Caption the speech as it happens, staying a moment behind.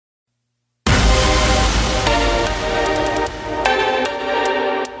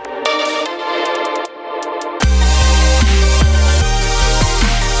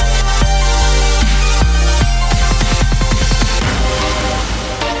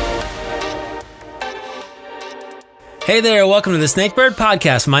Hey there, welcome to the Snakebird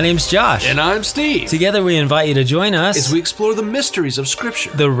Podcast. My name's Josh. And I'm Steve. Together we invite you to join us as we explore the mysteries of Scripture,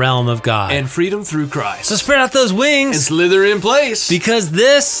 the realm of God, and freedom through Christ. So spread out those wings and slither in place, because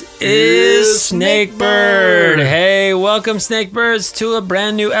this is Snakebird. Hey, welcome Snakebirds to a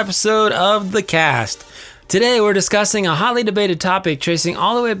brand new episode of The Cast. Today we're discussing a hotly debated topic tracing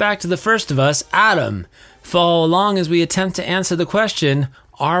all the way back to the first of us, Adam. Follow along as we attempt to answer the question,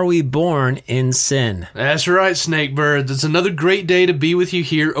 are we born in sin? That's right, Snakebirds. It's another great day to be with you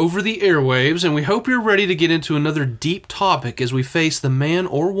here over the airwaves, and we hope you're ready to get into another deep topic as we face the man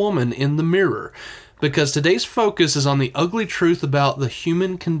or woman in the mirror. Because today's focus is on the ugly truth about the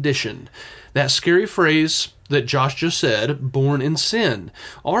human condition. That scary phrase that Josh just said, born in sin.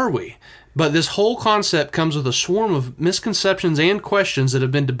 Are we? But this whole concept comes with a swarm of misconceptions and questions that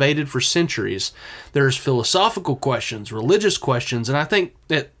have been debated for centuries. There's philosophical questions, religious questions, and I think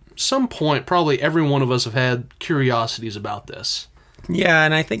at some point probably every one of us have had curiosities about this. Yeah,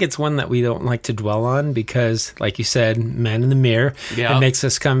 and I think it's one that we don't like to dwell on because, like you said, man in the mirror, It makes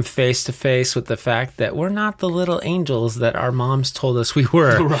us come face to face with the fact that we're not the little angels that our moms told us we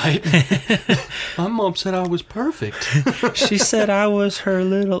were. Right. My mom said I was perfect. She said I was her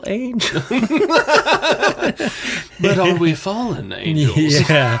little angel. But are we fallen angels?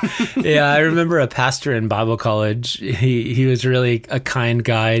 Yeah, I remember a pastor in Bible college. He was really a kind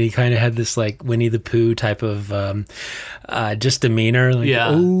guy, and he kind of had this like Winnie the Pooh type of just demeanor. Like,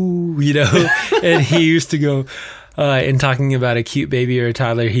 ooh, you know, and he used to go, in talking about a cute baby or a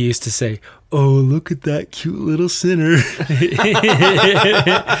toddler, he used to say, oh, look at that cute little sinner.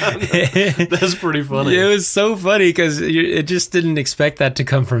 That's pretty funny. It was so funny because it just didn't expect that to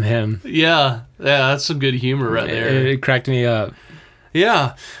come from him. Yeah, that's some good humor right there. It cracked me up.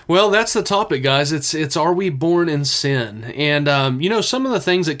 Yeah, well, that's the topic, guys. It's are we born in sin? And, some of the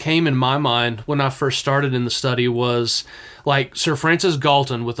things that came in my mind when I first started in the study was like Sir Francis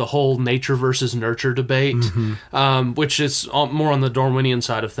Galton with the whole nature versus nurture debate, which is more on the Darwinian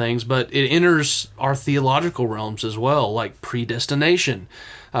side of things, but it enters our theological realms as well, like predestination.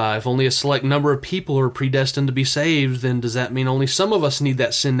 If only a select number of people are predestined to be saved, then does that mean only some of us need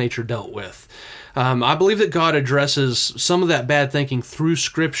that sin nature dealt with? I believe that God addresses some of that bad thinking through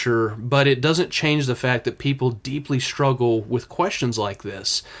Scripture, but it doesn't change the fact that people deeply struggle with questions like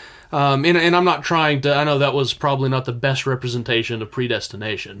this. And I'm not trying to, I know that was probably not the best representation of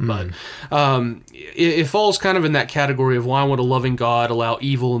predestination, but it falls kind of in that category of why would a loving God allow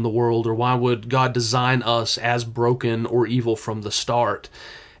evil in the world, or why would God design us as broken or evil from the start?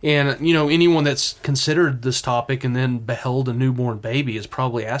 And, anyone that's considered this topic and then beheld a newborn baby has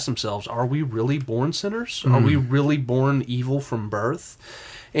probably asked themselves, are we really born sinners? Are we really born evil from birth?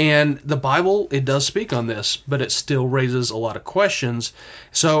 And the Bible, it does speak on this, but it still raises a lot of questions.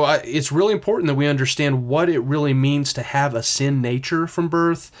 So it's really important that we understand what it really means to have a sin nature from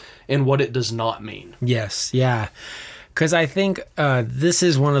birth and what it does not mean. Yes, yeah. Because I think this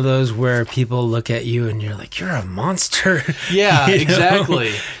is one of those where people look at you and you're like, you're a monster. Yeah,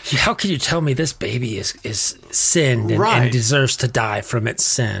 exactly. How can you tell me this baby is sinned and deserves to die from its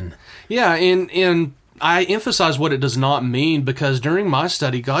sin? Yeah, and I emphasize what it does not mean because during my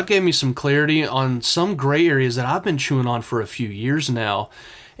study, God gave me some clarity on some gray areas that I've been chewing on for a few years now.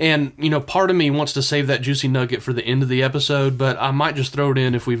 And, part of me wants to save that juicy nugget for the end of the episode, but I might just throw it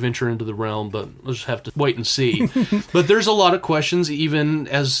in if we venture into the realm, but we'll just have to wait and see. But there's a lot of questions, even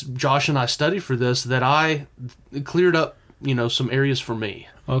as Josh and I studied for this, that I cleared up, some areas for me.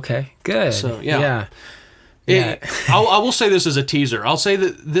 Okay, good. So, yeah. I will say this as a teaser. I'll say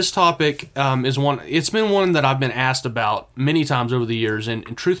that this topic is one. It's been one that I've been asked about many times over the years, and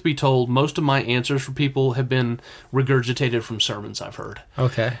truth be told, most of my answers for people have been regurgitated from sermons I've heard.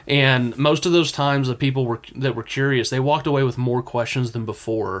 Okay. And most of those times, the people that were curious, they walked away with more questions than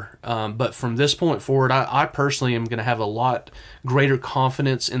before. But from this point forward, I personally am going to have a lot greater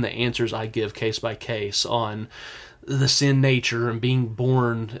confidence in the answers I give case by case on the sin nature and being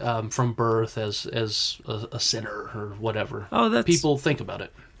born from birth as a sinner or whatever. People think about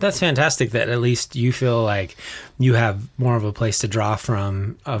it. That's fantastic that at least you feel like you have more of a place to draw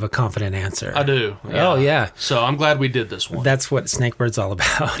from of a confident answer. I do. Yeah. Oh, yeah. So I'm glad we did this one. That's what Snakebird's all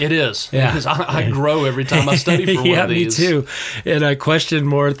about. It is. Yeah. Because I grow every time I study for one of these. Yeah, me too. And I question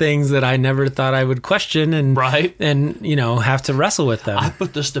more things that I never thought I would question and have to wrestle with them. I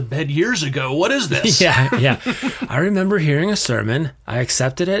put this to bed years ago. What is this? Yeah. I remember hearing a sermon. I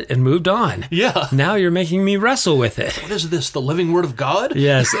accepted it and moved on. Yeah. Now you're making me wrestle with it. What is this? The living word of God?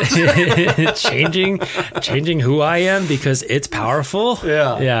 Yes. changing who I am because it's powerful.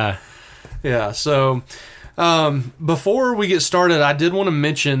 Yeah. So Before we get started, I did want to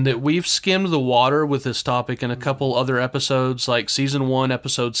mention that we've skimmed the water with this topic in a couple other episodes, like Season 1,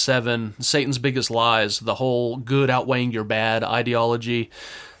 Episode 7, Satan's Biggest Lies, the whole good outweighing your bad ideology.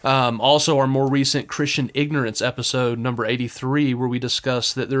 Also, our more recent Christian Ignorance episode, number 83, where we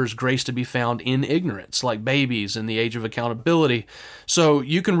discuss that there is grace to be found in ignorance, like babies in the age of accountability. So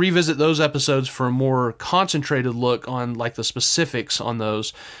you can revisit those episodes for a more concentrated look on like the specifics on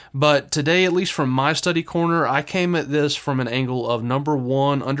those. But today, at least from my study corner, I came at this from an angle of, number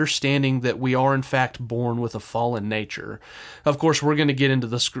one, understanding that we are in fact born with a fallen nature. Of course, we're going to get into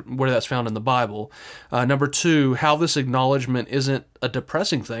where that's found in the Bible. Number two, how this acknowledgement isn't a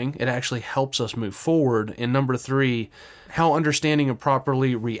depressing thing. It actually helps us move forward. And number three, how understanding and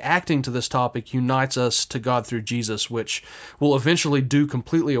properly reacting to this topic unites us to God through Jesus, which will eventually do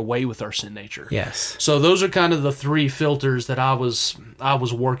completely away with our sin nature. Yes. So those are kind of the three filters that I was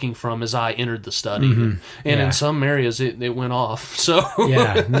working from as I entered the study. Mm-hmm. And in some areas it went off. So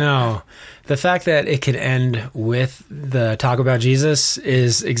yeah, no. The fact that it can end with the talk about Jesus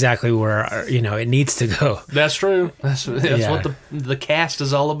is exactly where, it needs to go. That's true. That's what the cast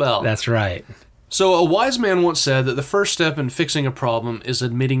is all about. That's right. So a wise man once said that the first step in fixing a problem is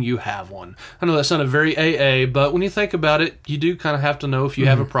admitting you have one. I know that sounded very AA, but when you think about it, you do kind of have to know if you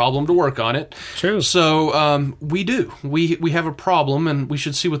have a problem to work on it. True. So we do. We have a problem, and we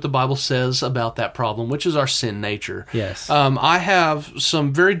should see what the Bible says about that problem, which is our sin nature. Yes. I have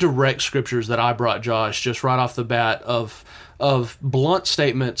some very direct scriptures that I brought Josh just right off the bat of blunt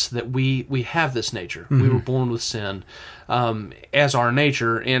statements that we have this nature. We were born with sin as our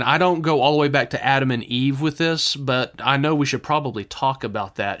nature. And I don't go all the way back to Adam and Eve with this, but I know we should probably talk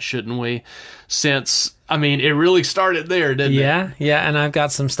about that, shouldn't we? Since, it really started there, didn't it? Yeah, and I've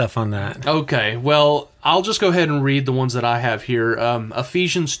got some stuff on that. Okay, well, I'll just go ahead and read the ones that I have here.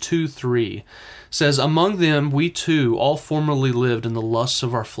 Ephesians 2:3 says, "Among them we too all formerly lived in the lusts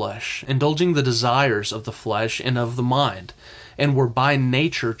of our flesh, indulging the desires of the flesh and of the mind, and were by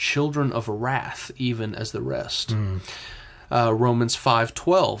nature children of wrath, even as the rest." Romans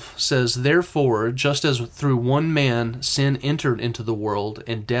 5:12 says, "Therefore, just as through one man sin entered into the world,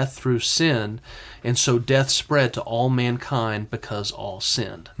 and death through sin, and so death spread to all mankind because all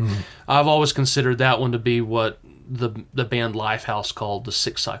sinned." I've always considered that one to be what the band Lifehouse called the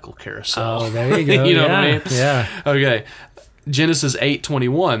 6-cycle carousel. Oh, there you go. You know what I mean? Yeah. Okay. Genesis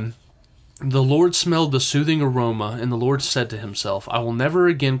 8:21. "The Lord smelled the soothing aroma, and the Lord said to himself, I will never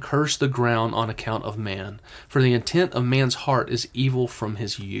again curse the ground on account of man, for the intent of man's heart is evil from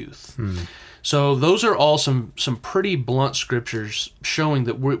his youth." So those are all some pretty blunt scriptures showing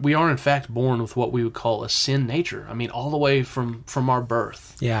that we are in fact born with what we would call a sin nature. All the way from our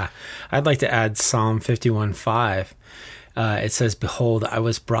birth. Yeah. I'd like to add Psalm 51:5. It says, "Behold, I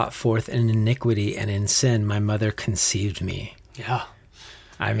was brought forth in iniquity, and in sin my mother conceived me." Yeah.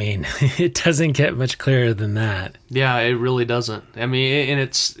 It doesn't get much clearer than that. Yeah, it really doesn't. And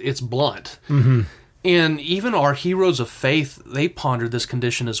it's blunt. Mm-hmm. And even our heroes of faith, they pondered this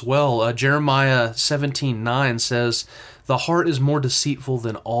condition as well. Jeremiah 17:9 says, "The heart is more deceitful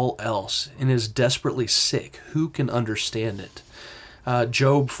than all else, and is desperately sick. Who can understand it?"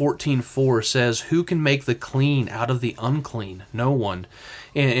 Job 14:4 says, "Who can make the clean out of the unclean? No one."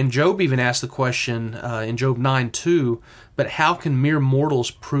 And Job even asked the question in Job 9:2, "But how can mere mortals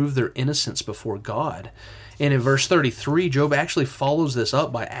prove their innocence before God?" And in verse 33, Job actually follows this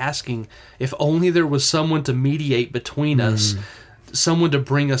up by asking if only there was someone to mediate between us, someone to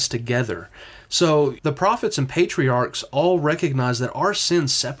bring us together. So the prophets and patriarchs all recognize that our sin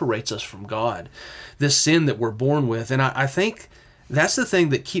separates us from God, this sin that we're born with. And I think that's the thing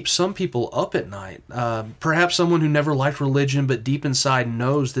that keeps some people up at night. Perhaps someone who never liked religion, but deep inside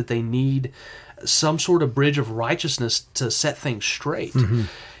knows that they need some sort of bridge of righteousness to set things straight.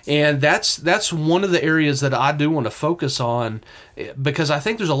 And that's one of the areas that I do want to focus on, because I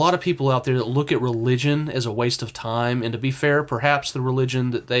think there's a lot of people out there that look at religion as a waste of time. And to be fair, perhaps the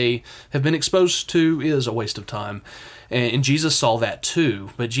religion that they have been exposed to is a waste of time. And Jesus saw that too.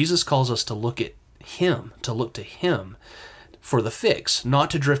 But Jesus calls us to look at Him, to look to Him for the fix,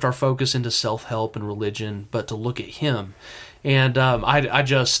 not to drift our focus into self-help and religion, but to look at Him. And I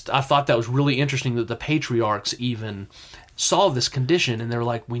thought that was really interesting that the patriarchs even saw this condition and they're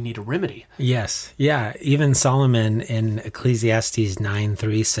like, we need a remedy. Yes. Yeah. Even Solomon in Ecclesiastes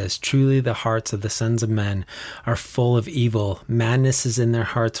 9:3 says, "Truly the hearts of the sons of men are full of evil. Madness is in their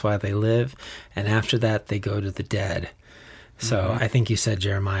hearts while they live, and after that they go to the dead." So I think you said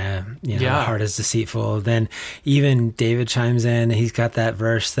Jeremiah, the heart is deceitful. Then even David chimes in. He's got that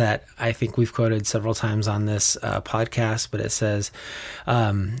verse that I think we've quoted several times on this podcast, but it says,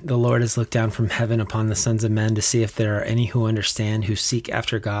 the Lord has looked down from heaven upon the sons of men to see if there are any who understand, who seek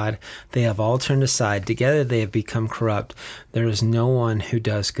after God. They have all turned aside. Together they have become corrupt. There is no one who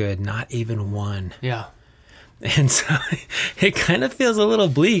does good, not even one. Yeah. And so it kind of feels a little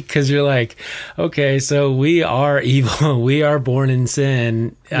bleak because you're like, okay, so we are evil. We are born in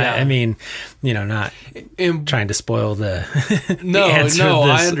sin. Yeah. I mean, not trying to spoil the answer of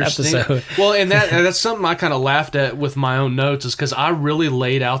this I understand. Episode. Well, and that's something I kind of laughed at with my own notes is because I really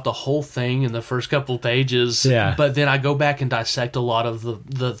laid out the whole thing in the first couple of pages. Yeah. But then I go back and dissect a lot of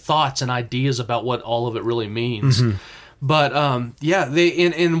the thoughts and ideas about what all of it really means. Mm-hmm. But,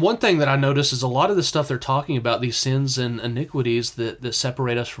 and one thing that I notice is a lot of the stuff they're talking about, these sins and iniquities that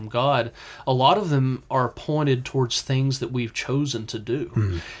separate us from God, a lot of them are pointed towards things that we've chosen to do.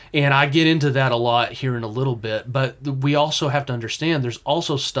 Mm-hmm. And I get into that a lot here in a little bit, but we also have to understand there's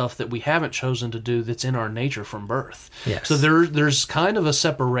also stuff that we haven't chosen to do that's in our nature from birth. Yes. So there's kind of a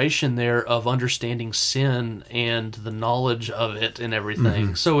separation there of understanding sin and the knowledge of it and everything.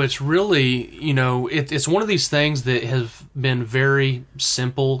 Mm-hmm. So it's really, it's one of these things that has been very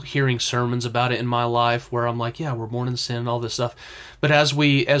simple hearing sermons about it in my life where I'm like, yeah, we're born in sin and all this stuff. But as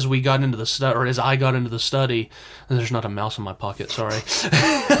we got into the study, or as I got into the study, and there's not a mouse in my pocket, sorry.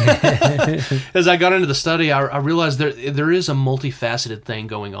 As I got into the study, I realized there is a multifaceted thing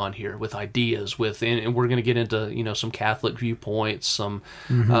going on here with ideas, and we're going to get into some Catholic viewpoints, some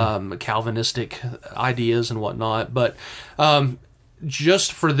Calvinistic ideas and whatnot, but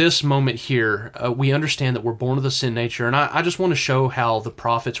just for this moment here, we understand that we're born of the sin nature, and I just want to show how the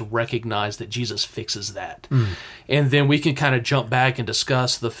prophets recognize that Jesus fixes that. Mm. And then we can kind of jump back and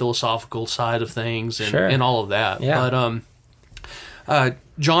discuss the philosophical side of things and all of that. Yeah. But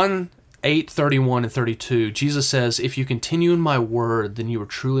John 8:31 and 32, Jesus says, "If you continue in my word, then you are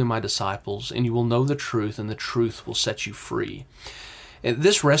truly my disciples, and you will know the truth, and the truth will set you free."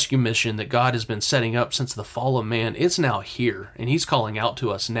 This rescue mission that God has been setting up since the fall of man, it's now here, and he's calling out to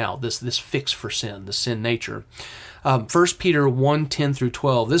us now, this fix for sin, the sin nature. 1 Peter 1:10 through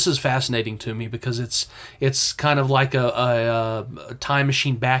 12, this is fascinating to me because it's kind of like a time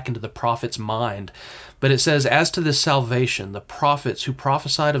machine back into the prophet's mind. But it says, "As to this salvation, the prophets who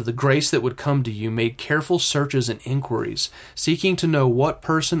prophesied of the grace that would come to you made careful searches and inquiries, seeking to know what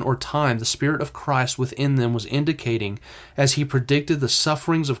person or time the Spirit of Christ within them was indicating as he predicted the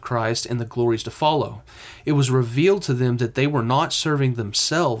sufferings of Christ and the glories to follow. It was revealed to them that they were not serving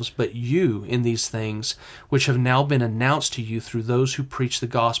themselves, but you in these things, which have now been announced to you through those who preach the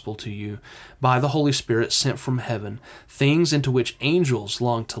gospel to you by the Holy Spirit sent from heaven, things into which angels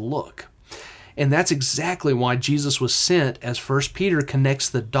long to look." And that's exactly why Jesus was sent, as 1 Peter connects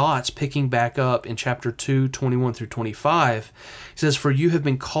the dots, picking back up in chapter 2, 21 through 25. He says, "For you have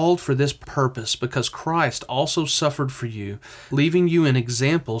been called for this purpose, because Christ also suffered for you, leaving you an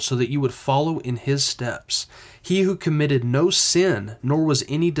example so that you would follow in his steps. He who committed no sin, nor was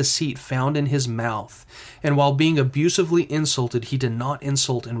any deceit found in his mouth. And while being abusively insulted, he did not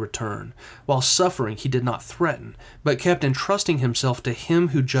insult in return. While suffering, he did not threaten, but kept entrusting himself to him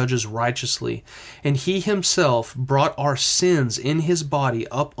who judges righteously. And he himself brought our sins in his body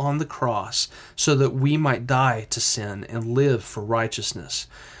up on the cross, so that we might die to sin and live for righteousness.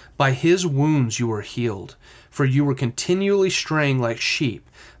 By his wounds you are healed, for you were continually straying like sheep,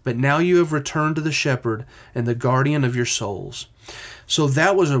 but now you have returned to the shepherd and the guardian of your souls." So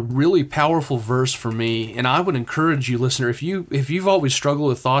that was a really powerful verse for me, and I would encourage you, listener, if you've always struggled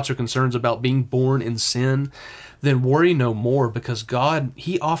with thoughts or concerns about being born in sin, then worry no more, because God,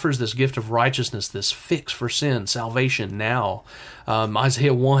 he offers this gift of righteousness, this fix for sin, salvation now.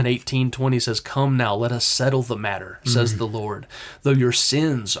 Isaiah 1:18-20 says, "Come now, let us settle the matter, says the Lord. Though your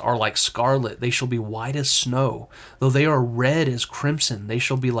sins are like scarlet, they shall be white as snow. Though they are red as crimson, they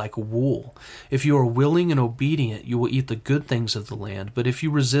shall be like wool. If you are willing and obedient, you will eat the good things of the land. But if you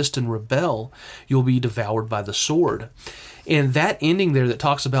resist and rebel, you will be devoured by the sword." And that ending there that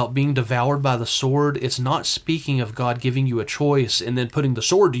talks about being devoured by the sword, it's not speaking of God giving you a choice and then putting the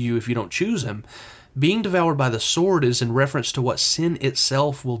sword to you if you don't choose him. Being devoured by the sword is in reference to what sin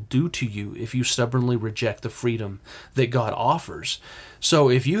itself will do to you if you stubbornly reject the freedom that God offers. So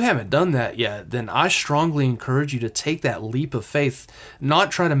if you haven't done that yet, then I strongly encourage you to take that leap of faith,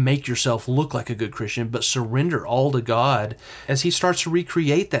 not try to make yourself look like a good Christian, but surrender all to God as he starts to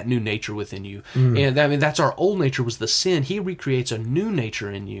recreate that new nature within you. And I mean, that's our old nature was the sin. He recreates a new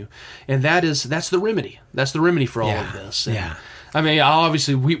nature in you. And that's the remedy. That's the remedy for all of this. And, I mean,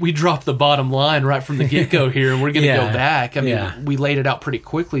 obviously, we dropped the bottom line right from the get-go here, and we're going to go back. I mean, we laid it out pretty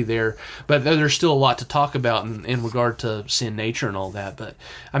quickly there, but there's still a lot to talk about in regard to sin nature and all that. But,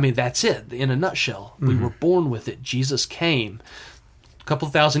 I mean, that's it. In a nutshell, we were born with it. Jesus came a couple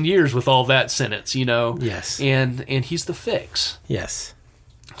thousand years with all that sentence, Yes. And he's the fix. Yes.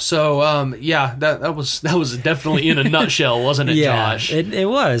 So, that was definitely in a nutshell, wasn't it, Josh? It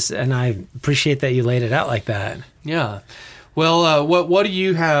was, and I appreciate that you laid it out like that. Yeah. Well, what do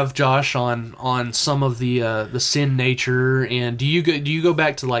you have, Josh, on some of the sin nature, and do you go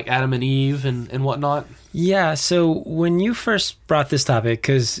back to like Adam and Eve and whatnot? Yeah. So when you first brought this topic,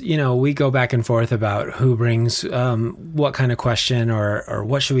 because we go back and forth about who brings what kind of question or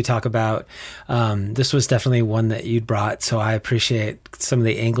what should we talk about. This was definitely one that you'd brought, so I appreciate some of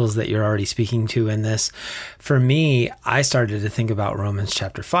the angles that you're already speaking to in this. For me, I started to think about Romans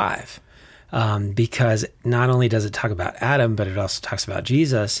chapter 5. Because not only does it talk about Adam, but it also talks about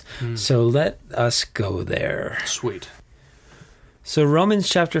Jesus. So let us go there. Sweet. So Romans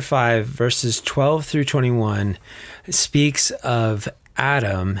chapter 5, verses 12 through 21 speaks of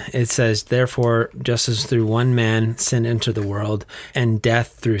Adam. It says, "Therefore, just as through one man sin entered the world, and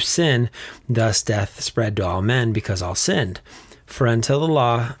death through sin, thus death spread to all men because all sinned. For until the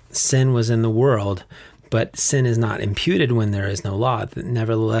law, sin was in the world, but sin is not imputed when there is no law.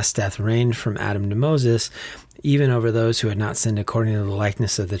 Nevertheless, death reigned from Adam to Moses, even over those who had not sinned according to the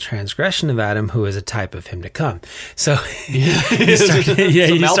likeness of the transgression of Adam, who is a type of him to come." So you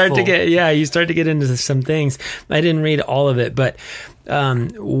start to get into some things. I didn't read all of it, but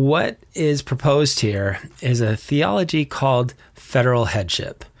what is proposed here is a theology called federal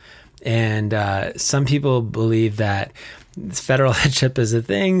headship. And some people believe that federal headship is a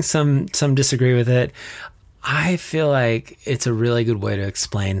thing. Some disagree with it. I feel like it's a really good way to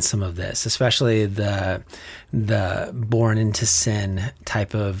explain some of this, especially the born into sin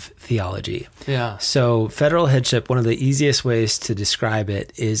type of theology. Yeah. So federal headship, one of the easiest ways to describe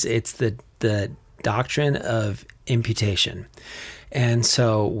it is it's the doctrine of imputation. And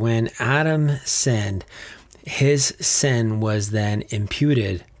so when Adam sinned, his sin was then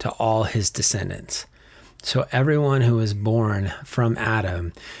imputed to all his descendants. So everyone who was born from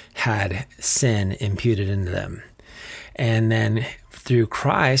Adam had sin imputed into them. And then through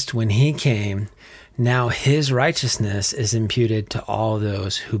Christ, when he came, now his righteousness is imputed to all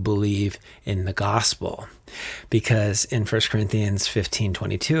those who believe in the gospel. Because in 1 Corinthians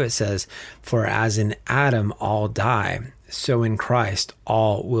 15:22, it says, "For as in Adam all die, so in Christ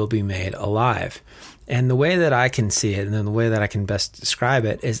all will be made alive." And the way that I can see it, and the way that I can best describe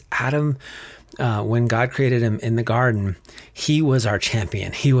it, is Adam, when God created him in the garden, he was our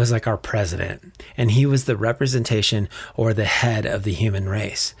champion. He was like our president, and he was the representation or the head of the human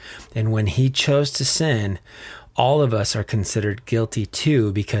race. And when he chose to sin, all of us are considered guilty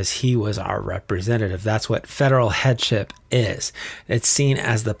too, because he was our representative. That's what federal headship is. It's seen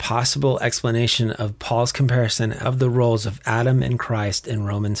as the possible explanation of Paul's comparison of the roles of Adam and Christ in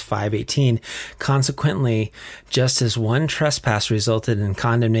Romans 5:18. Consequently, just as one trespass resulted in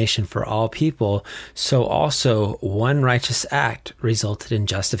condemnation for all people, so also one righteous act resulted in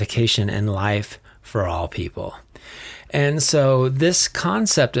justification and life for all people. And so this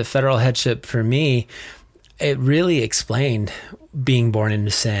concept of federal headship, for me, it really explained being born into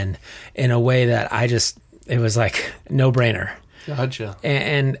sin in a way that it was like no brainer. Gotcha.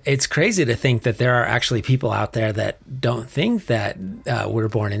 And it's crazy to think that there are actually people out there that don't think that we're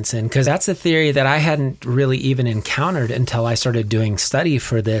born in sin, because that's a theory that I hadn't really even encountered until I started doing study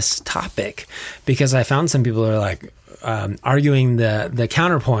for this topic, because I found some people who are like arguing the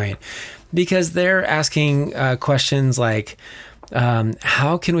counterpoint, because they're asking questions like,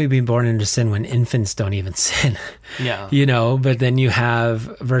 how can we be born into sin when infants don't even sin? Yeah. But then you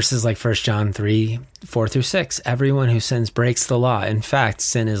have verses like 1 John 3:4-6. Everyone who sins breaks the law. In fact,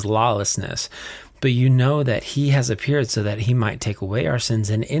 sin is lawlessness. But you know that he has appeared so that he might take away our sins,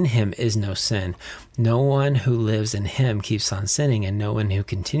 and in him is no sin. No one who lives in him keeps on sinning, and no one who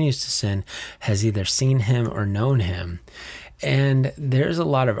continues to sin has either seen him or known him. And there's a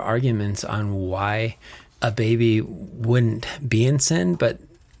lot of arguments on why a baby wouldn't be in sin, but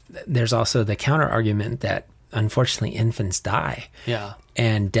there's also the counter argument that unfortunately infants die. Yeah.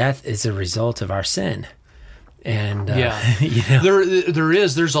 And death is a result of our sin. And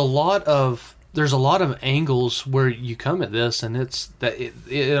there's a lot of angles where you come at this, and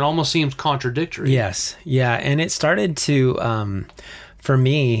it almost seems contradictory. Yes. Yeah. And it started to for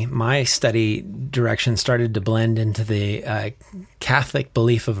me, my study direction started to blend into the Catholic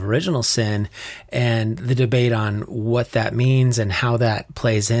belief of original sin and the debate on what that means and how that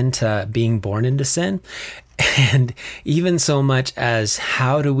plays into being born into sin. And even so much as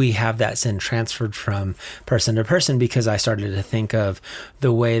how do we have that sin transferred from person to person? Because I started to think of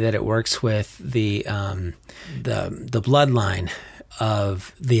the way that it works with the bloodline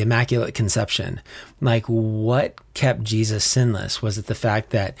of the Immaculate Conception. Like, what kept Jesus sinless? Was it the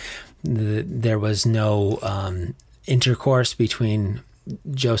fact that there was no intercourse between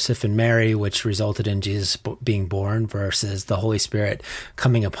Joseph and Mary, which resulted in Jesus being born, versus the Holy Spirit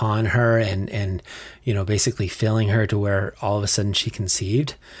coming upon her and basically filling her to where all of a sudden she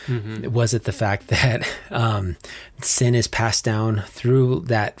conceived? Mm-hmm. Was it the fact that sin is passed down through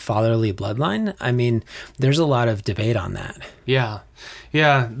that fatherly bloodline? I mean, there's a lot of debate on that. Yeah.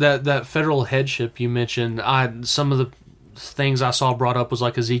 That federal headship you mentioned, some of the things I saw brought up was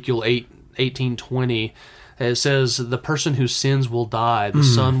like Ezekiel 18:20. It says, the person who sins will die. The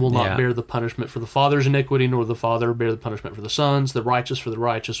son will not bear the punishment for the father's iniquity, nor the father bear the punishment for the sons. The righteous for the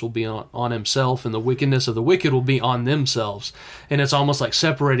righteous will be on himself, and the wickedness of the wicked will be on themselves. And it's almost like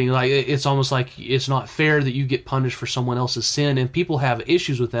separating, like it's almost like it's not fair that you get punished for someone else's sin. And people have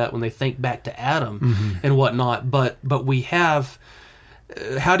issues with that when they think back to Adam and whatnot. But we have...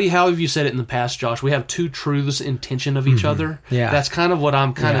 How have you said it in the past, Josh? We have two truths in tension of each other. Yeah. That's kind of what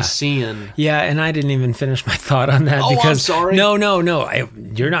I'm kind of seeing. Yeah, and I didn't even finish my thought on that. Because, I'm sorry. No.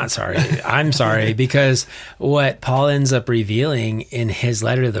 You're not sorry. I'm sorry, because what Paul ends up revealing in his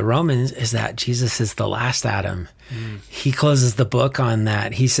letter to the Romans is that Jesus is the last Adam. He closes the book on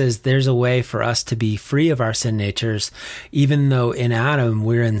that. He says there's a way for us to be free of our sin natures. Even though in Adam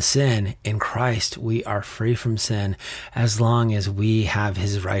we're in sin, in Christ we are free from sin as long as we have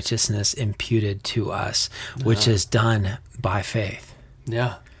his righteousness imputed to us, which is done by faith.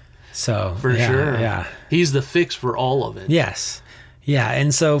 Yeah. So for sure. Yeah. He's the fix for all of it. Yes. Yeah,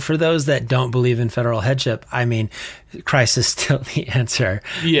 and so for those that don't believe in federal headship, I mean, Christ is still the answer.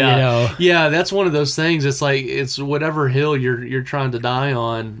 Yeah, yeah, that's one of those things. It's like it's whatever hill you're trying to die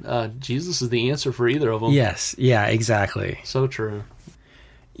on. Jesus is the answer for either of them. Yes, yeah, exactly. So true.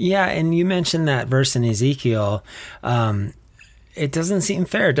 Yeah, and you mentioned that verse in Ezekiel. It doesn't seem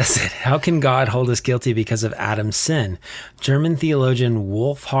fair, does it? How can God hold us guilty because of Adam's sin? German theologian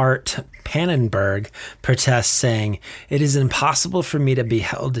Wolfhart Pannenberg protests, saying, "It is impossible for me to be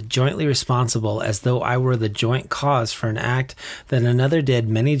held jointly responsible as though I were the joint cause for an act that another did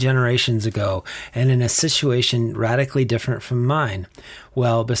many generations ago and in a situation radically different from mine."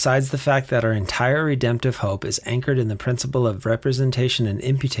 Well, besides the fact that our entire redemptive hope is anchored in the principle of representation and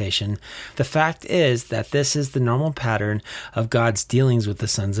imputation, the fact is that this is the normal pattern of God's dealings with the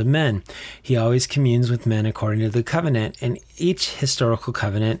sons of men. He always communes with men according to the covenant, and each historical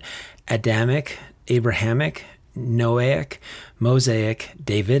covenant, Adamic, Abrahamic, Noahic, Mosaic,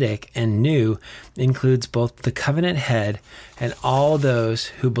 Davidic, and New, includes both the covenant head and all those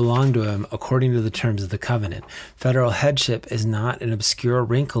who belong to him according to the terms of the covenant. Federal headship is not an obscure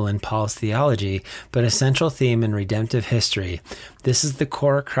wrinkle in Paul's theology, but a central theme in redemptive history. This is the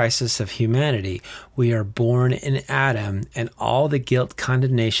core crisis of humanity. We are born in Adam, and all the guilt,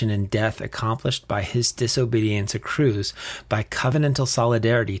 condemnation, and death accomplished by his disobedience accrues by covenantal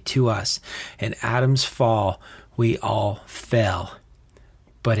solidarity to us. In Adam's fall, we all fell.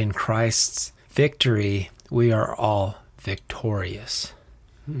 But in Christ's victory, we are all victorious.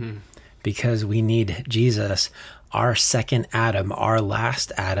 Because we need Jesus, our second Adam, our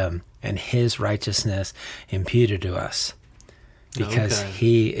last Adam, and his righteousness imputed to us. Because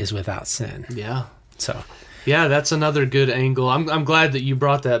he is without sin. Yeah. So... yeah, that's another good angle. I'm glad that you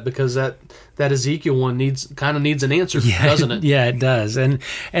brought that, because that Ezekiel one needs an answer, doesn't it? Yeah, it does. And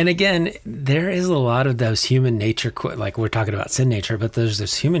again, there is a lot of those human nature, like we're talking about sin nature, but there's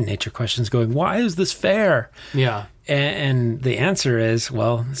this human nature questions going, why is this fair? Yeah. And the answer is,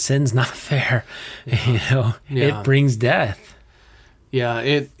 well, sin's not fair. Yeah. It brings death. Yeah,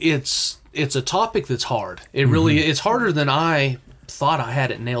 it's a topic that's hard. It really it's harder than I thought I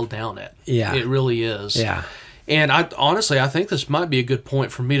had it nailed down at. Yeah. It really is. Yeah. And I think this might be a good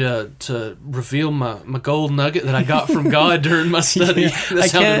point for me to reveal my gold nugget that I got from God during my study. That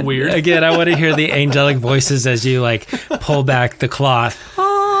sounded weird. Again, I want to hear the angelic voices as you pull back the cloth.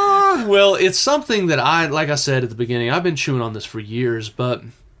 Well, it's something that like I said at the beginning, I've been chewing on this for years, but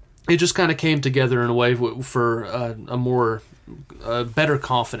it just kind of came together in a way for a more better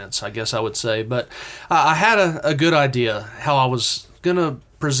confidence, I guess I would say. But I had a good idea how I was going to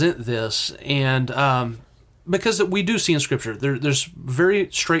present this, and because we do see in Scripture, there's very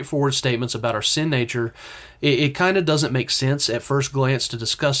straightforward statements about our sin nature. It kind of doesn't make sense at first glance to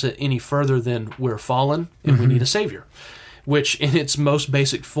discuss it any further than we're fallen and we need a Savior, which in its most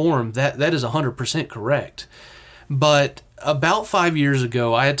basic form, that is 100% correct. But about 5 years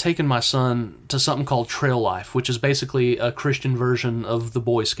ago, I had taken my son to something called Trail Life, which is basically a Christian version of the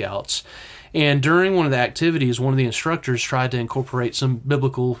Boy Scouts. And during one of the activities, one of the instructors tried to incorporate some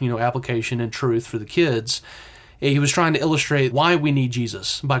biblical, application and truth for the kids. He was trying to illustrate why we need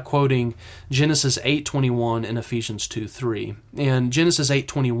Jesus by quoting Genesis 8:21 and Ephesians 2:3. And Genesis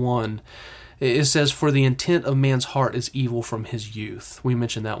 8:21, it says, "For the intent of man's heart is evil from his youth." We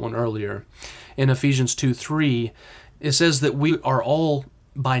mentioned that one earlier. In Ephesians 2:3, it says that we are all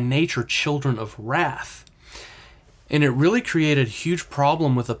by nature children of wrath. And it really created a huge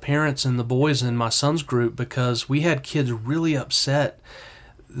problem with the parents and the boys in my son's group, because we had kids really upset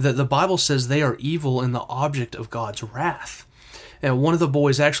that the Bible says they are evil and the object of God's wrath. And one of the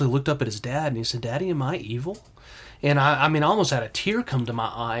boys actually looked up at his dad and he said, "Daddy, am I evil?" And I almost had a tear come to my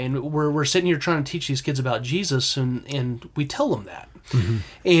eye. And we're sitting here trying to teach these kids about Jesus, and we tell them that. Mm-hmm.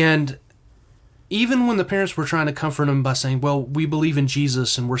 And even when the parents were trying to comfort them by saying, "Well, we believe in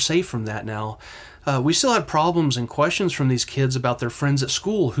Jesus and we're safe from that now," we still had problems and questions from these kids about their friends at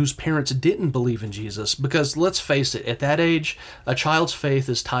school whose parents didn't believe in Jesus. Because let's face it, at that age, a child's faith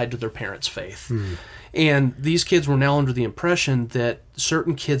is tied to their parents' faith. Mm. And these kids were now under the impression that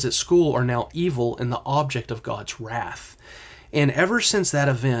certain kids at school are now evil and the object of God's wrath. And ever since that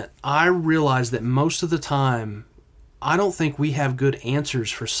event, I realized that most of the time, I don't think we have good answers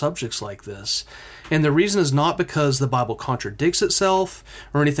for subjects like this. And the reason is not because the Bible contradicts itself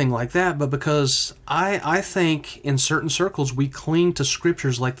or anything like that, but because I think in certain circles we cling to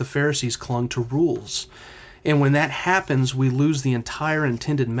scriptures like the Pharisees clung to rules. And when that happens, we lose the entire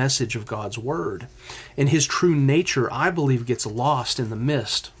intended message of God's Word. And His true nature, I believe, gets lost in the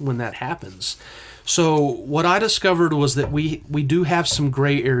mist when that happens. So what I discovered was that we do have some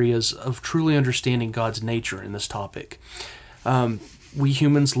gray areas of truly understanding God's nature in this topic. We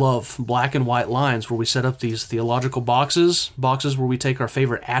humans love black and white lines where we set up these theological boxes where we take our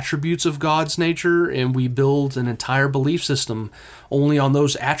favorite attributes of God's nature and we build an entire belief system only on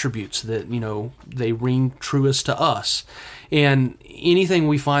those attributes that, they ring truest to us. And anything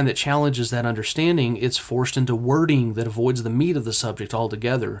we find that challenges that understanding, it's forced into wording that avoids the meat of the subject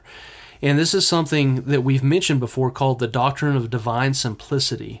altogether. And this is something that we've mentioned before called the doctrine of divine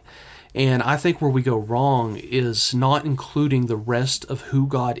simplicity. And I think where we go wrong is not including the rest of who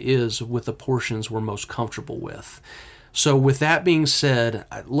God is with the portions we're most comfortable with. So with that being said,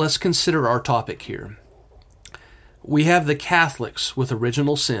 let's consider our topic here. We have the Catholics with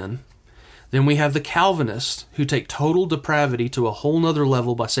original sin. Then we have the Calvinists who take total depravity to a whole nother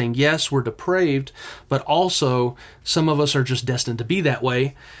level by saying, yes, we're depraved, but also some of us are just destined to be that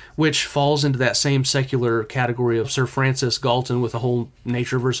way, which falls into that same secular category of Sir Francis Galton with the whole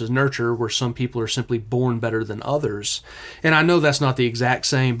nature versus nurture, where some people are simply born better than others. And I know that's not the exact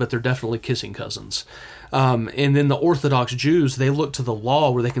same, but they're definitely kissing cousins. And then the Orthodox Jews, they look to the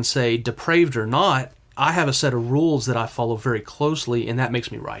law where they can say, depraved or not, I have a set of rules that I follow very closely, and that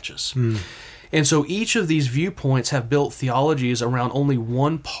makes me righteous. Mm. And so each of these viewpoints have built theologies around only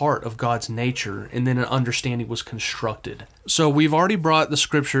one part of God's nature, and then an understanding was constructed. So we've already brought the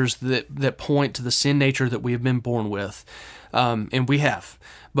scriptures that point to the sin nature that we have been born with, and we have.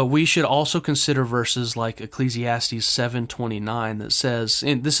 But we should also consider verses like Ecclesiastes 7:29 that says,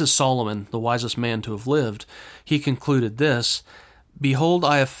 and this is Solomon, the wisest man to have lived, he concluded this, "Behold,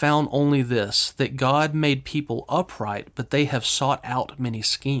 I have found only this, that God made people upright, but they have sought out many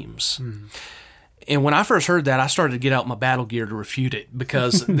schemes." Mm. And when I first heard that, I started to get out my battle gear to refute it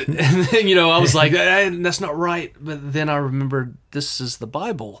because, I was like, that's not right. But then I remembered this is the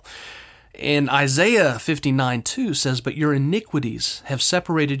Bible. And Isaiah 59:2 says, "But your iniquities have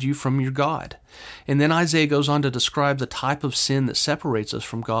separated you from your God." And then Isaiah goes on to describe the type of sin that separates us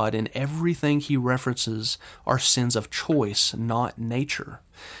from God, and everything he references are sins of choice, not nature.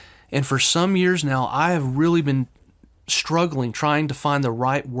 And for some years now, I have really been struggling trying to find the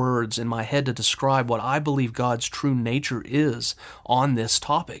right words in my head to describe what I believe God's true nature is on this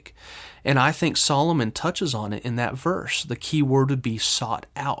topic. And I think Solomon touches on it in that verse. The key word would be sought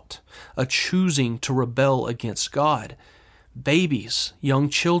out, a choosing to rebel against God. Babies, young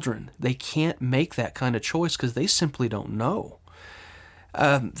children, they can't make that kind of choice because they simply don't know.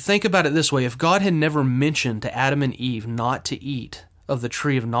 Think about it this way. If God had never mentioned to Adam and Eve not to eat of the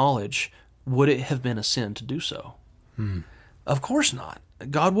tree of knowledge, would it have been a sin to do so? Of course not.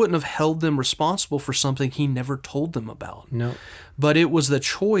 God wouldn't have held them responsible for something he never told them about. No. But it was the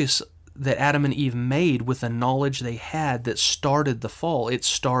choice that Adam and Eve made with the knowledge they had that started the fall. It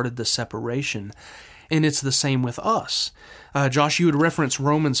started the separation. and it's the same with us. Josh, you had referenced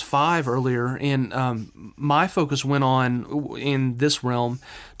Romans 5 earlier, and my focus went on in this realm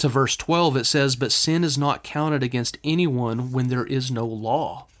to verse 12. It says, "But sin is not counted against anyone when there is no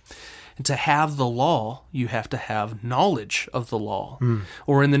law." And to have the law, you have to have knowledge of the law,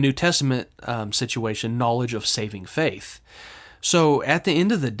 or in the New Testament situation, knowledge of saving faith. So at the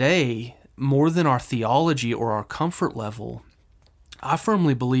end of the day, more than our theology or our comfort level, I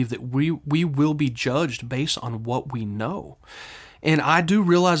firmly believe that we will be judged based on what we know. And I do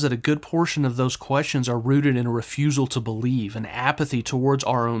realize that a good portion of those questions are rooted in a refusal to believe, an apathy towards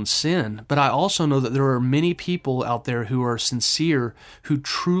our own sin. But I also know that there are many people out there who are sincere, who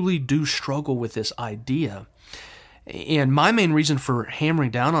truly do struggle with this idea. And my main reason for hammering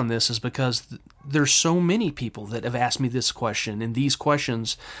down on this is because there's so many people that have asked me this question and these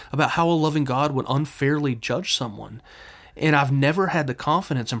questions about how a loving God would unfairly judge someone. And I've never had the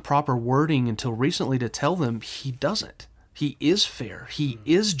confidence and proper wording until recently to tell them He doesn't. He is fair. He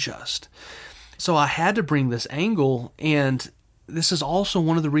is just. So I had to bring this angle, and this is also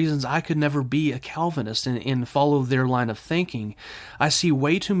one of the reasons I could never be a Calvinist and follow their line of thinking. I see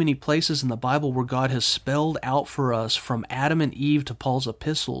way too many places in the Bible where God has spelled out for us, from Adam and Eve to Paul's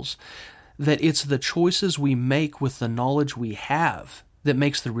epistles, that it's the choices we make with the knowledge we have that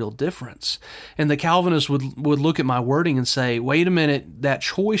makes the real difference. And the Calvinists would look at my wording and say, wait a minute, that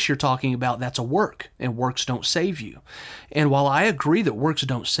choice you're talking about, that's a work, and works don't save you. And while I agree that works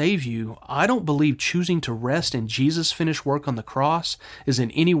don't save you, I don't believe choosing to rest in Jesus' finished work on the cross is in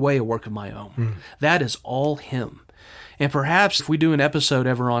any way a work of my own. That is all Him. And perhaps if we do an episode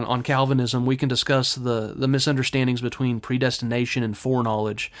ever on Calvinism, we can discuss the misunderstandings between predestination and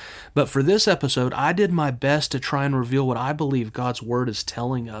foreknowledge. But for this episode, I did my best to try and reveal what I believe God's Word is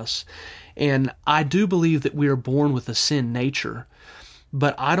telling us. And I do believe that we are born with a sin nature,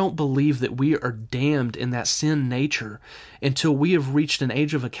 but I don't believe that we are damned in that sin nature until we have reached an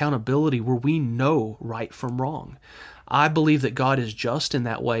age of accountability where we know right from wrong. I believe that God is just in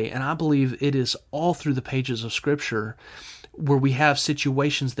that way, and I believe it is all through the pages of Scripture where we have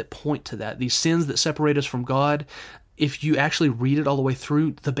situations that point to that. These sins that separate us from God, if you actually read it all the way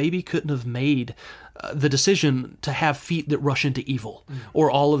through, the baby couldn't have made the decision to have feet that rush into evil, or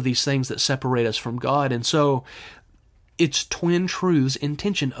all of these things that separate us from God. And so it's twin truths in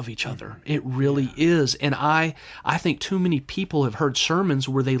tension of each other. It really is. And I think too many people have heard sermons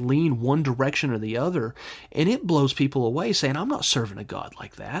where they lean one direction or the other, and it blows people away saying, I'm not serving a God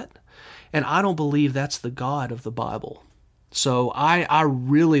like that. And I don't believe that's the God of the Bible. So I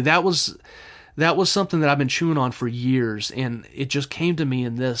really, that was something that I've been chewing on for years, and it just came to me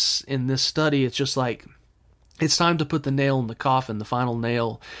in this study. It's just like, it's time to put the nail in the coffin, the final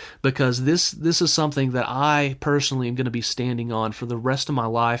nail, because this is something that I personally am going to be standing on for the rest of my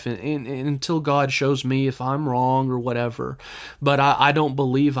life, and until God shows me if I'm wrong or whatever. But I don't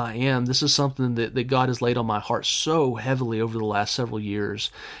believe I am. This is something that God has laid on my heart so heavily over the last several years,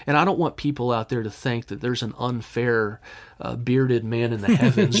 and I don't want people out there to think that there's an unfair bearded man in the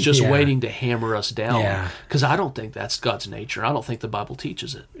heavens just waiting to hammer us down, because I don't think that's God's nature. I don't think the Bible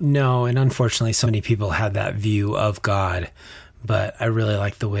teaches it. No, and unfortunately so many people had that view of God, but I really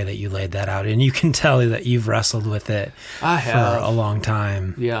like the way that you laid that out, and you can tell that you've wrestled with it for a long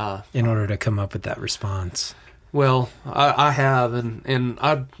time in order to come up with that response. Well, I have, and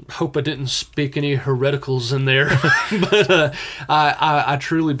I hope I didn't speak any hereticals in there, but I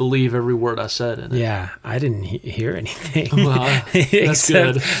truly believe every word I said in it. Yeah, I didn't hear anything. Well, that's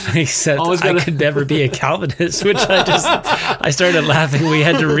good. Except I could never be a Calvinist, which I started laughing. We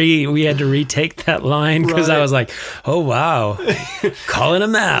had to retake that line because I was like, oh wow, calling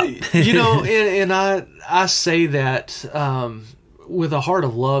him out. And I say that with a heart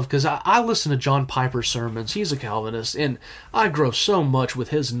of love, because I listen to John Piper's sermons. He's a Calvinist, and I grow so much with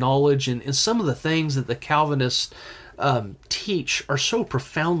his knowledge, and some of the things that the Calvinists teach are so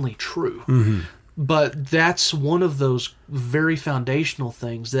profoundly true. Mm-hmm. But that's one of those very foundational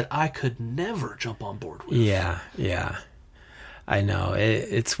things that I could never jump on board with. Yeah. I know.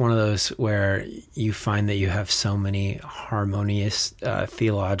 It's one of those where you find that you have so many harmonious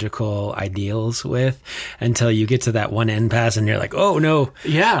theological ideals with, until you get to that one impasse and you're like, oh no,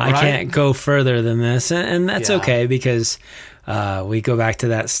 I can't go further than this. And that's okay, because we go back to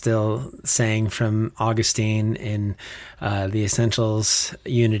that still saying from Augustine in the essentials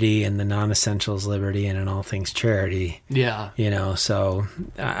unity and the non-essentials liberty, and in all things charity. Yeah. So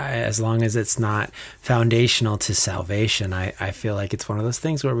as long as it's not foundational to salvation, I feel like it's one of those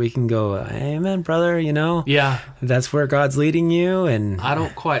things where we can go, amen, brother, that's where God's leading you. And I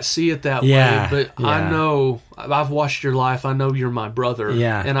don't quite see it that way, but I I've watched your life. I know you're my brother.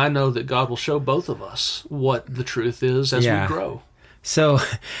 Yeah. And I know that God will show both of us what the truth is as we grow. So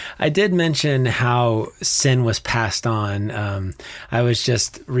I did mention how sin was passed on. I was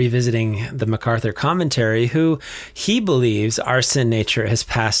just revisiting the MacArthur commentary, who he believes our sin nature has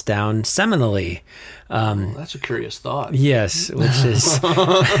passed down seminally. That's a curious thought. Yes, which is, there's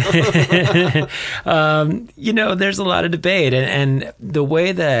a lot of debate. And the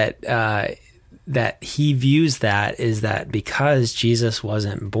way that he views that is that because Jesus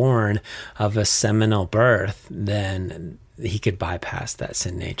wasn't born of a seminal birth, then he could bypass that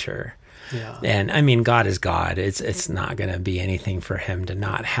sin nature. Yeah. And I mean, God is God. It's not going to be anything for him to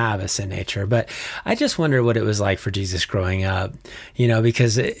not have a sin nature. But I just wonder what it was like for Jesus growing up,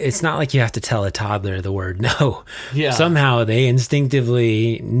 because it's not like you have to tell a toddler the word no. Yeah. Somehow they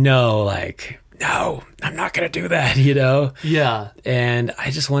instinctively know, like, no, I'm not going to do that, Yeah. And I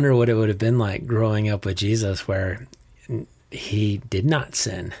just wonder what it would have been like growing up with Jesus, where he did not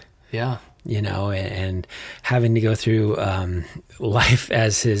sin. Yeah. And having to go through life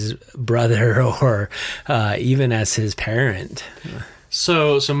as his brother or even as his parent.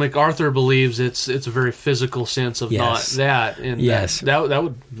 So MacArthur believes it's a very physical sense of not that, and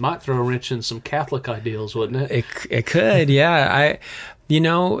that might throw a wrench in some Catholic ideals, wouldn't it? It could, yeah.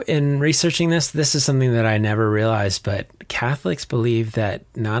 In researching this is something that I never realized, but Catholics believe that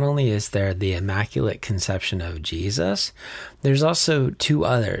not only is there the Immaculate Conception of Jesus, there's also two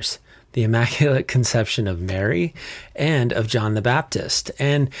others. The Immaculate Conception of Mary and of John the Baptist.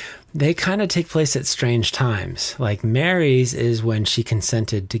 And they kind of take place at strange times. Like Mary's is when she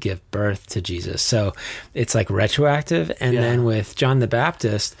consented to give birth to Jesus. So it's like retroactive. And then with John the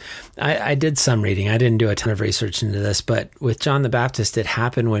Baptist, I did some reading. I didn't do a ton of research into this, but with John the Baptist, it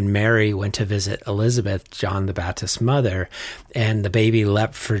happened when Mary went to visit Elizabeth, John the Baptist's mother, and the baby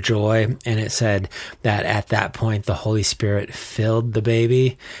leapt for joy. And it said that at that point, the Holy Spirit filled the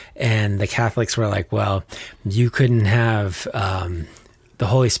baby. And the Catholics were like, well, you couldn't have the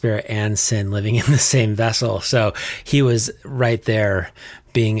Holy Spirit and sin living in the same vessel. So he was right there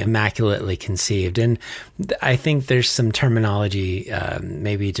being immaculately conceived. And I think there's some terminology,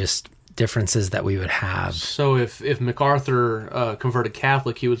 maybe just differences that we would have. So if MacArthur converted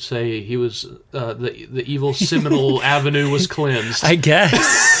Catholic, he would say he was the evil seminal avenue was cleansed. I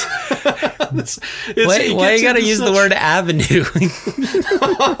guess. Why you got to use the word avenue?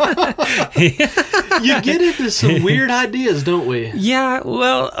 You get into some weird ideas, don't we? Yeah,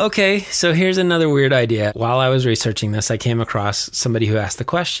 well, okay. So here's another weird idea. While I was researching this, I came across somebody who asked the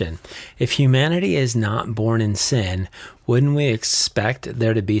question, if humanity is not born in sin, wouldn't we expect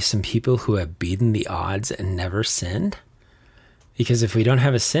there to be some people who have beaten the odds and never sinned? Because if we don't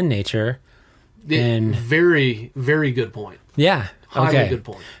have a sin nature, then... Very, very good point. Yeah. Highly good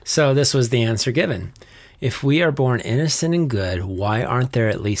point. So this was the answer given. If we are born innocent and good, why aren't there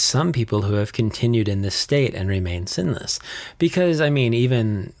at least some people who have continued in this state and remain sinless? Because, I mean,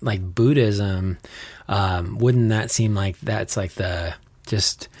 even like Buddhism, wouldn't that seem like that's like the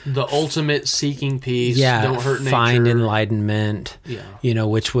ultimate seeking peace, don't hurt nature. Find enlightenment,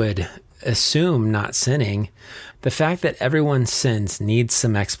 which would assume not sinning. The fact that everyone sins needs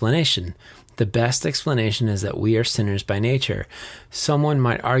some explanation. The best explanation is that we are sinners by nature. Someone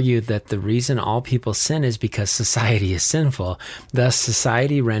might argue that the reason all people sin is because society is sinful. Thus,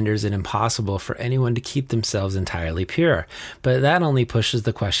 society renders it impossible for anyone to keep themselves entirely pure. But that only pushes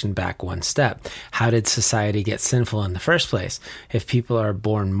the question back one step. How did society get sinful in the first place? If people are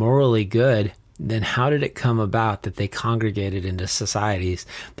born morally good, then how did it come about that they congregated into societies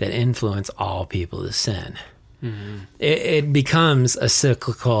that influence all people to sin? Mm-hmm. It becomes a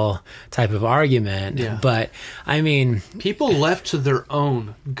cyclical type of argument, but I mean, people left to their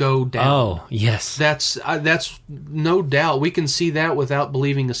own go down. Oh, yes, that's no doubt. We can see that without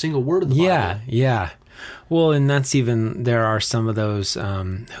believing a single word of the Bible. Yeah. Well, and that's even there are some of those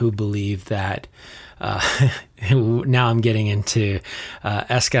who believe that. Now I'm getting into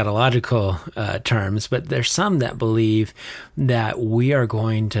eschatological terms, but there's some that believe that we are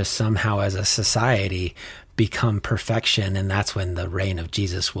going to somehow, as a society, become perfection, and that's when the reign of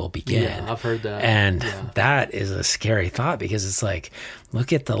Jesus will begin. Yeah, I've heard that. And that is a scary thought, because it's like,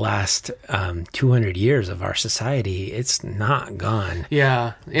 look at the last 200 years of our society. It's not gone.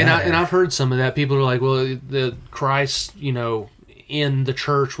 Yeah, and I've heard some of that. People are like, well, the Christ, in the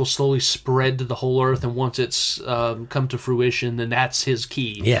church will slowly spread to the whole earth, and once it's come to fruition, then that's his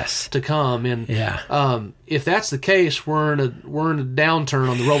key to come. And if that's the case, we're in a downturn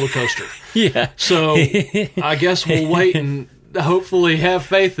on the roller coaster. Yeah. So I guess we'll wait and hopefully have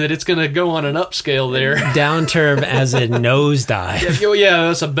faith that it's going to go on an upscale there. Downturn as a nosedive. Yeah,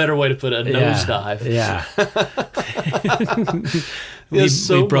 that's a better way to put it. A nosedive. Yeah. We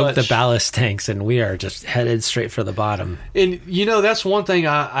broke the ballast tanks, and we are just headed straight for the bottom. And that's one thing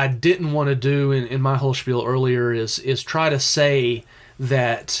I didn't want to do in my whole spiel earlier is try to say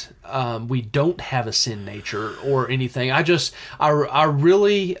that we don't have a sin nature or anything. I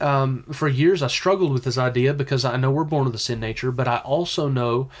really, for years, I struggled with this idea because I know we're born with a sin nature, but I also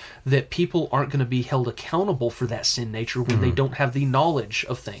know that people aren't going to be held accountable for that sin nature when they don't have the knowledge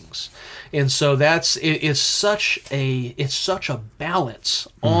of things. And so it's such a balance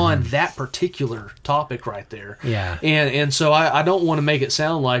on that particular topic right there. Yeah. And so I don't want to make it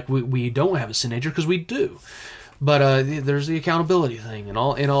sound like we don't have a sin nature, because we do. But there's the accountability thing and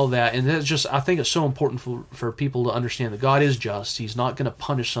all that, and that's just, I think it's so important for people to understand that God is just. He's not going to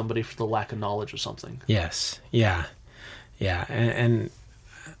punish somebody for the lack of knowledge of something. Yes, yeah, and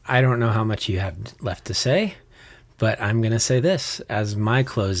I don't know how much you have left to say, but I'm going to say this as my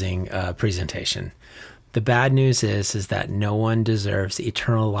closing presentation. The bad news is that no one deserves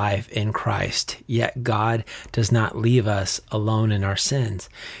eternal life in Christ, yet God does not leave us alone in our sins.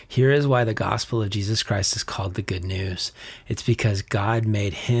 Here is why the gospel of Jesus Christ is called the good news. It's because God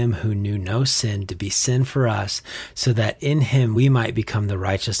made him who knew no sin to be sin for us, so that in him we might become the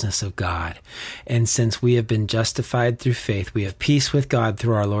righteousness of God. And since we have been justified through faith, we have peace with God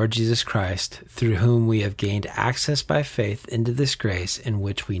through our Lord Jesus Christ, through whom we have gained access by faith into this grace in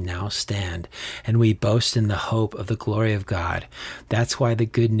which we now stand, and we boast in the hope of the glory of God. That's why the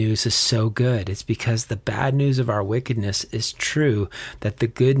good news is so good. It's because the bad news of our wickedness is true that the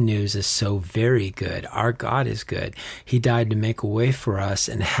good news is so very good. Our God is good. He died to make a way for us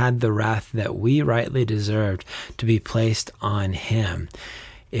and had the wrath that we rightly deserved to be placed on him.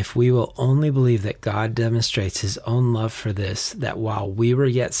 If we will only believe that God demonstrates his own love for this, that while we were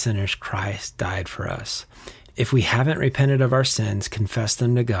yet sinners, Christ died for us. If we haven't repented of our sins, confessed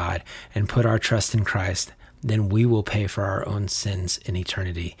them to God, and put our trust in Christ, then we will pay for our own sins in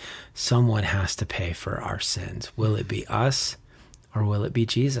eternity. Someone has to pay for our sins. Will it be us, or will it be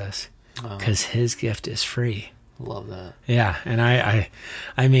Jesus? Because his gift is free. Love that. Yeah, and I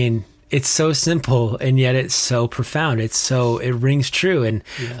mean, it's so simple, and yet it's so profound. It rings true, and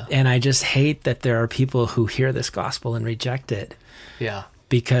I just hate that there are people who hear this gospel and reject it. Yeah.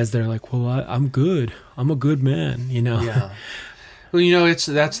 Because they're like, well, I'm good. I'm a good man, Yeah. Well,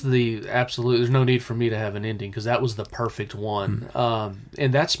 that's the absolute. There's no need for me to have an ending, because that was the perfect one.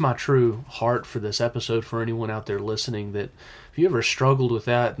 And that's my true heart for this episode. For anyone out there listening, that if you ever struggled with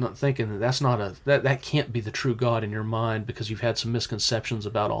that, not thinking that can't be the true God in your mind because you've had some misconceptions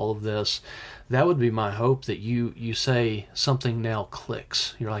about all of this, that would be my hope, that you say something now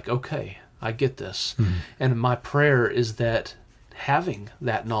clicks. You're like, okay, I get this. Mm-hmm. And my prayer is that, having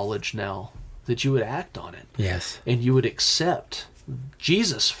that knowledge now, that you would act on it. Yes. And you would accept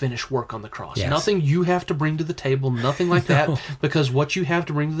Jesus' finished work on the cross. Yes. Nothing you have to bring to the table, nothing like that, because what you have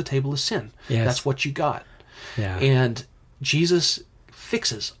to bring to the table is sin. Yes. That's what you got. Yeah. And Jesus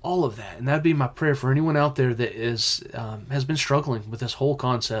fixes all of that. And that'd be my prayer for anyone out there that has been struggling with this whole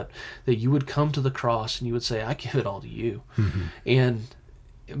concept, that you would come to the cross and you would say, I give it all to you. Mm-hmm. And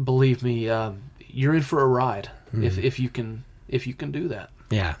believe me, you're in for a ride. Mm-hmm. if you can do that.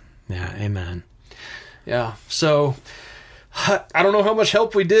 Yeah. Amen. Yeah. So I don't know how much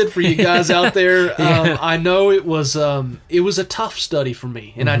help we did for you guys out there. I know it was a tough study for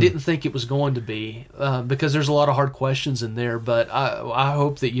me, and I didn't think it was going to be, because there's a lot of hard questions in there, but I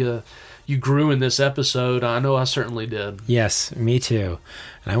hope that you grew in this episode. I know I certainly did. Yes, me too.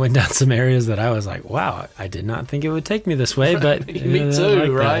 And I went down some areas that I was like, wow, I did not think it would take me this way, but me too,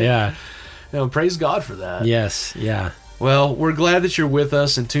 like right? That. Yeah. Praise God for that. Yes, yeah. Well, we're glad that you're with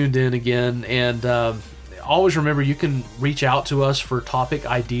us and tuned in again. And always remember, you can reach out to us for topic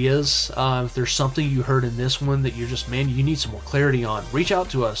ideas. If there's something you heard in this one that you're just, you need some more clarity on, reach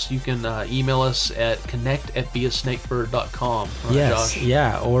out to us. You can email us at connect@beasnakebird.com. Right, yes, Josh?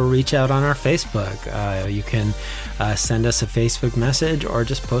 Yeah, or reach out on our Facebook. You can send us a Facebook message or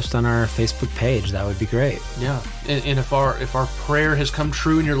just post on our Facebook page. That would be great. Yeah, and if our prayer has come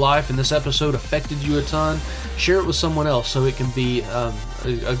true in your life and this episode affected you a ton, share it with someone else so it can be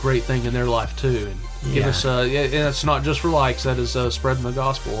a great thing in their life too. And give us, and it's not just for likes, that is spreading the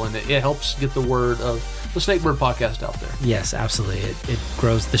gospel, and it helps get the word of the Snakebird podcast out there. Yes, absolutely. It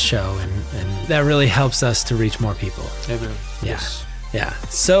grows the show, and that really helps us to reach more people. Amen. Yeah. Yes. Yeah.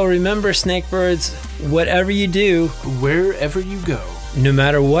 So remember, Snakebirds, whatever you do, wherever you go, no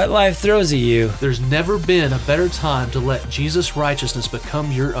matter what life throws at you, there's never been a better time to let Jesus' righteousness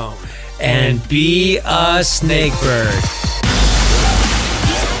become your own. And be a Snakebird.